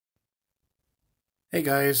Hey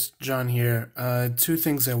guys, John here. Two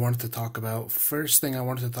things I wanted to talk about. First thing I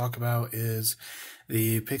wanted to talk about is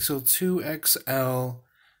the Pixel 2 XL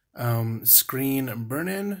screen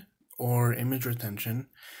burn-in or image retention.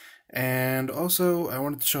 And also, I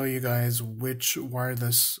wanted to show you guys which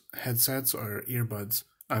wireless headsets or earbuds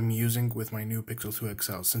I'm using with my new Pixel 2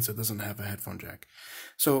 XL since it doesn't have a headphone jack.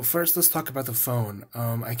 So first, let's talk about the phone.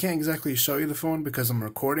 I can't exactly show you the phone because I'm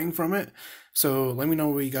recording from it. So let me know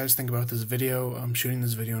what you guys think about this video. I'm shooting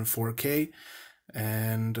this video in 4K,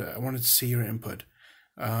 and I wanted to see your input.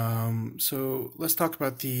 So let's talk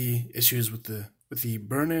about the issues with the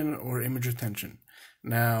burn-in or image retention.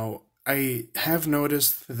 Now, I have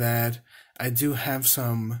noticed that I do have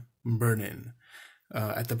some burn-in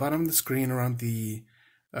at the bottom of the screen around the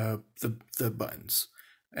buttons,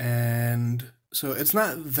 and so it's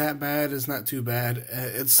not that bad. It's not too bad.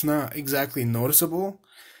 It's not exactly noticeable.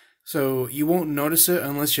 So you won't notice it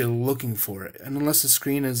unless you're looking for it, and unless the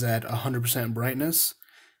screen is at 100% brightness.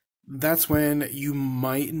 That's when you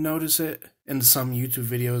might notice it in some YouTube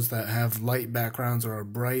videos that have light backgrounds or are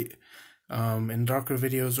bright. In darker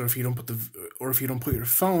videos, or if you don't put your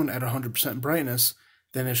phone at 100% brightness,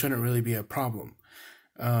 then it shouldn't really be a problem.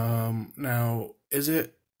 Now, is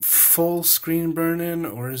it full screen burn-in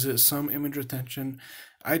or is it some image retention?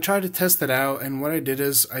 I tried to test it out, and what I did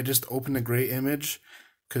is I just opened a gray image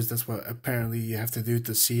because that's what apparently you have to do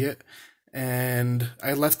to see it. And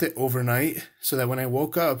I left it overnight so that when I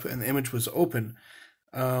woke up and the image was open,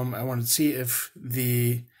 I wanted to see if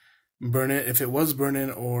if it was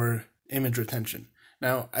burn-in or image retention.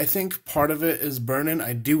 Now, I think part of it is burn-in.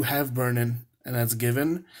 I do have burn-in, and that's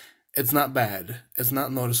given. It's not bad. It's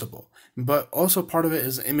not noticeable. But also part of it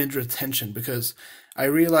is image retention, because I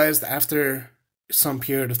realized after some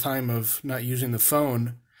period of time of not using the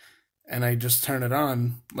phone, and I just turn it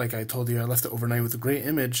on, like I told you, I left it overnight with a great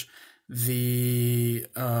image, the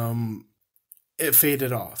it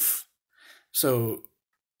faded off. So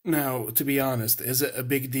now, to be honest, is it a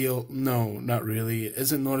big deal? No, not really.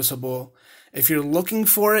 Is it noticeable? If you're looking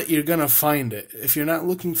for it, you're gonna find it. If you're not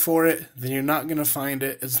looking for it, then you're not gonna find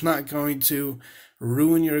it. It's not going to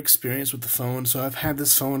ruin your experience with the phone. So I've had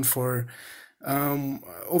this phone for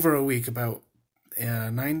over a week, about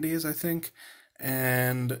 9 days, I think,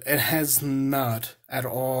 and it has not at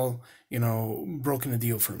all, broken a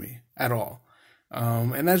deal for me at all.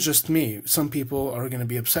 And that's just me. Some people are going to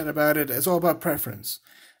be upset about it. It's all about preference.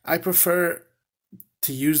 I prefer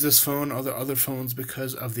to use this phone or the other phones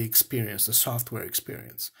because of the experience, the software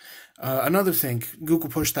experience. Another thing, Google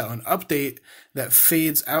pushed out an update that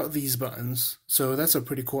fades out these buttons, so that's a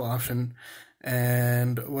pretty cool option.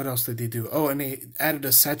 And what else did they do? Oh, and they added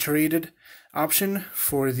a saturated option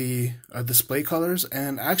for the display colors,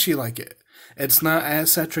 and I actually like it. It's not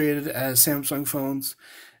as saturated as Samsung phones.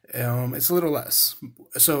 It's a little less,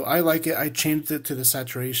 so I like it. I changed it to the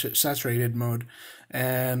saturated mode,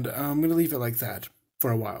 and I'm gonna leave it like that for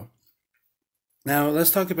a while. Now let's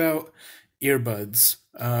talk about earbuds.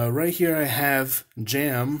 Right here I have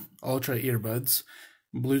Jam Ultra earbuds,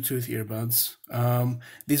 Bluetooth earbuds.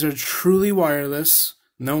 These are truly wireless,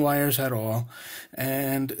 no wires at all,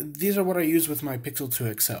 and these are what I use with my Pixel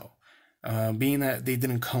 2 XL. Being that they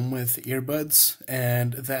didn't come with earbuds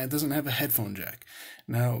and that it doesn't have a headphone jack.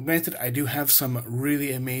 Now, granted, I do have some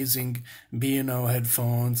really amazing B&O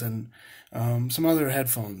headphones and some other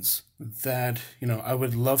headphones that I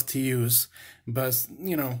would love to use, but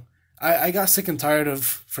I got sick and tired of,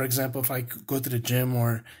 for example, if I go to the gym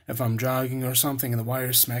or if I'm jogging or something and the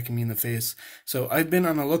wire's smacking me in the face. So I've been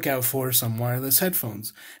on the lookout for some wireless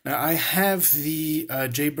headphones. Now I have the the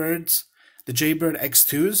Jaybird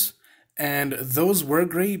X2s, and those were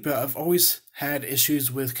great, but I've always had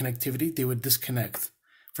issues with connectivity. They would disconnect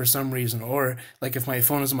for some reason, or like if my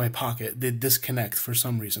phone is in my pocket, they'd disconnect for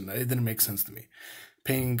some reason. It didn't make sense to me.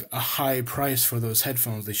 Paying a high price for those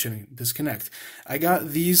headphones, they shouldn't disconnect. I got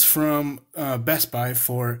these from Best Buy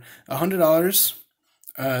for $100,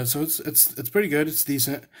 so it's pretty good. It's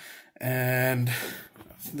decent, and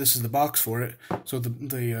this is the box for it. So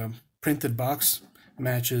the printed box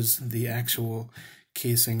matches the actual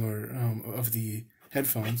casing or of the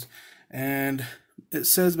headphones, and it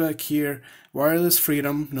says back here, wireless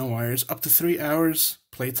freedom, no wires, up to 3 hours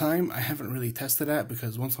playtime. I haven't really tested that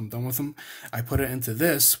because once I'm done with them, I put it into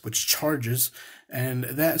this, which charges, and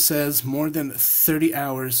that says more than 30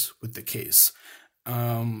 hours with the case.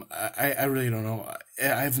 I really don't know.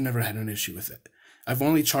 I've never had an issue with it. I've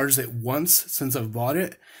only charged it once since I've bought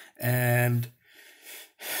it, and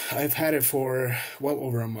I've had it for well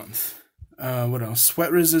over a month. What else?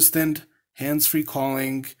 Sweat resistant, hands-free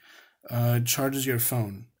calling, charges your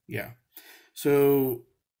phone. Yeah. So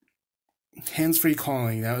hands-free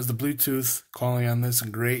calling. That was the Bluetooth calling on this.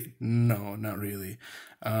 Great? No, not really.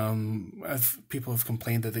 People have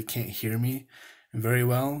complained that they can't hear me very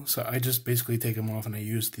well, so I just basically take them off and I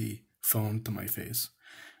use the phone to my face,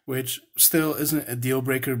 which still isn't a deal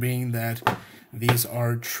breaker, being that these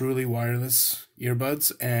are truly wireless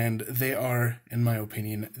earbuds, and they are, in my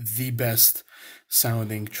opinion, the best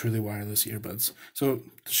sounding truly wireless earbuds. So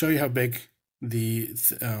to show you how big the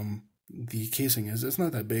casing is, it's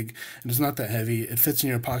not that big and it's not that heavy. It fits in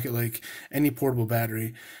your pocket like any portable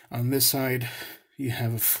battery. On this side, you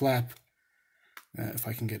have a flap. If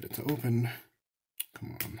I can get it to open,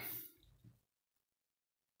 come on.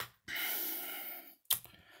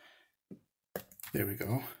 There we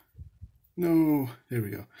go. No, there we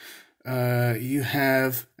go. You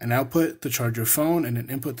have an output to charge your phone and an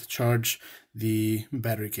input to charge the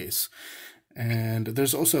battery case. And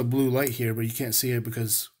there's also a blue light here, but you can't see it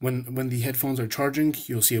because when the headphones are charging,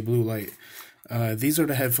 you'll see a blue light. These are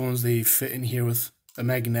the headphones. They fit in here with a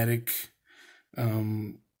magnetic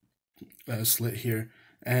slit here,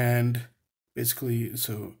 and basically,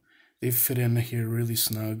 so they fit in here really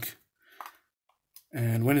snug.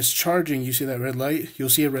 And when it's charging, you see that red light? You'll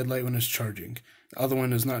see a red light when it's charging. The other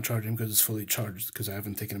one is not charging because it's fully charged, because I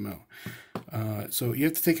haven't taken them out. So you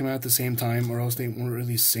have to take them out at the same time, or else they won't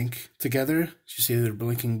really sync together. You see they're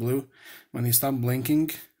blinking blue. When they stop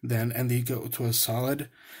blinking, then and they go to a solid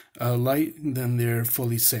light, then they're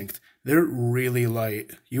fully synced. They're really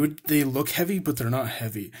light. They look heavy, but they're not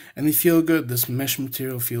heavy, and they feel good. This mesh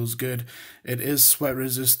material feels good. It is sweat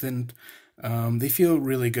resistant. They feel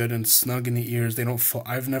really good and snug in the ears. They don't fall.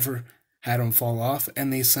 I've never had them fall off,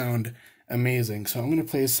 and they sound amazing. So I'm gonna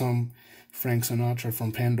play some Frank Sinatra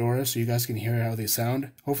from Pandora so you guys can hear how they sound.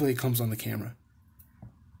 Hopefully it comes on the camera.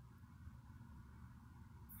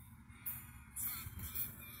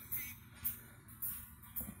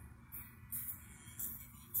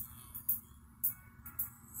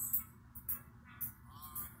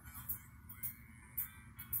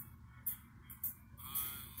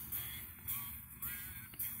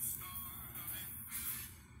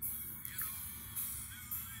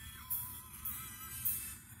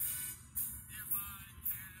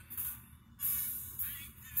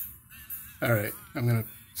 All right, I'm gonna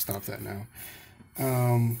stop that now.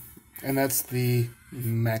 And that's the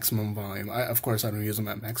maximum volume. Of course, I don't use them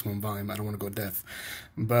at maximum volume. I don't want to go deaf,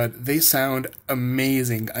 but they sound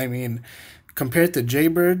amazing. I mean, compared to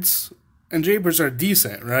Jaybirds, and Jaybirds are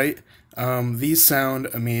decent, right? These sound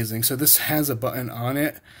amazing. So this has a button on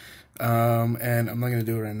it, and I'm not gonna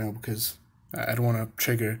do it right now because I don't want to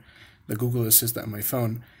trigger the Google Assistant on my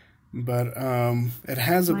phone. But it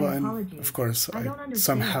has a button. Apologies. Of course, I understand.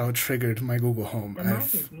 somehow triggered my Google Home. I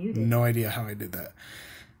have no idea how I did that.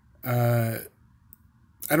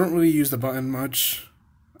 I don't really use the button much.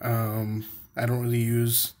 I don't really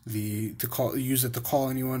use use it to call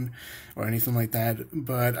anyone or anything like that.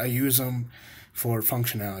 But I use them for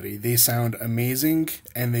functionality. They sound amazing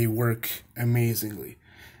and they work amazingly,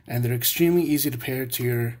 and they're extremely easy to pair to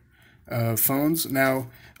your phones. Now,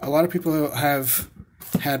 a lot of people have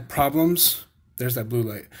had problems. There's that blue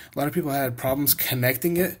light. A lot of people had problems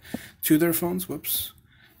connecting it to their phones. Whoops.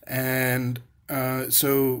 And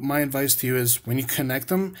so my advice to you is, when you connect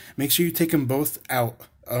them, make sure you take them both out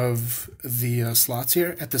of the slots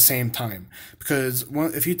here at the same time, because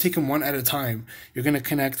if you take them one at a time, you're going to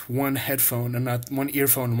connect one headphone and not one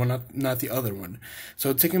earphone, not the other one.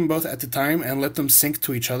 So take them both at the time and let them sync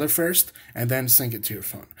to each other first, and then sync it to your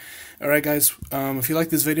phone. Alright guys, if you like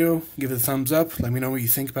this video, give it a thumbs up. Let me know what you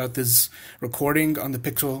think about this recording on the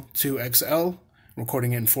Pixel 2 XL,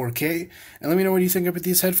 recording it in 4K, and let me know what you think about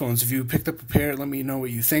these headphones. If you picked up a pair, let me know what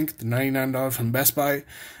you think. They're $99 from Best Buy.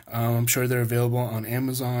 I'm sure they're available on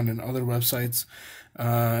Amazon and other websites.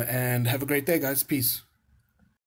 And have a great day, guys. Peace.